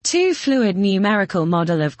Two-fluid numerical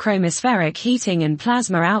model of chromospheric heating and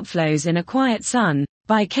plasma outflows in a quiet sun,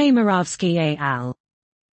 by Kamerovsky et al.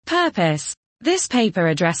 Purpose. This paper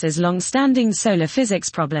addresses long-standing solar physics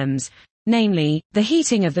problems, namely, the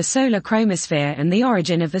heating of the solar chromosphere and the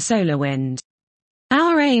origin of the solar wind.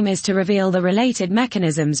 Our aim is to reveal the related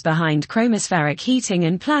mechanisms behind chromospheric heating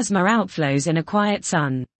and plasma outflows in a quiet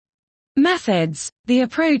sun. Methods. The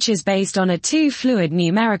approach is based on a two-fluid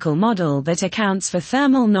numerical model that accounts for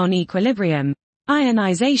thermal non-equilibrium,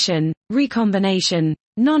 ionization, recombination,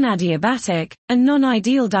 non-adiabatic, and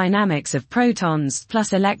non-ideal dynamics of protons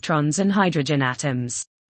plus electrons and hydrogen atoms.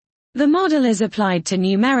 The model is applied to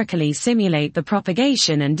numerically simulate the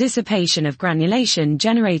propagation and dissipation of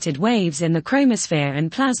granulation-generated waves in the chromosphere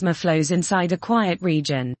and plasma flows inside a quiet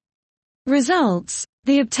region. Results.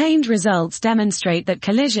 The obtained results demonstrate that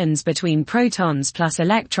collisions between protons plus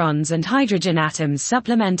electrons and hydrogen atoms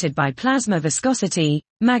supplemented by plasma viscosity,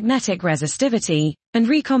 magnetic resistivity, and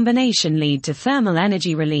recombination lead to thermal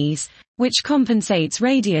energy release, which compensates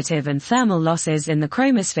radiative and thermal losses in the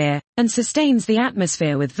chromosphere, and sustains the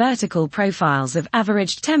atmosphere with vertical profiles of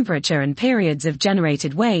averaged temperature and periods of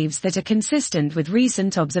generated waves that are consistent with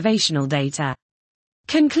recent observational data.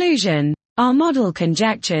 Conclusion. Our model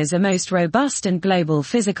conjectures a most robust and global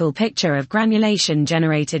physical picture of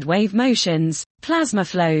granulation-generated wave motions, plasma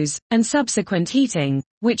flows, and subsequent heating,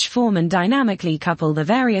 which form and dynamically couple the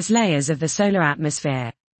various layers of the solar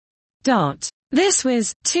atmosphere. This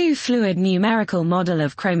was Two-Fluid Numerical Model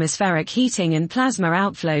of Chromospheric Heating and Plasma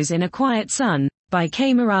Outflows in a Quiet Sun, by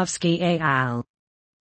Kamerovsky et al.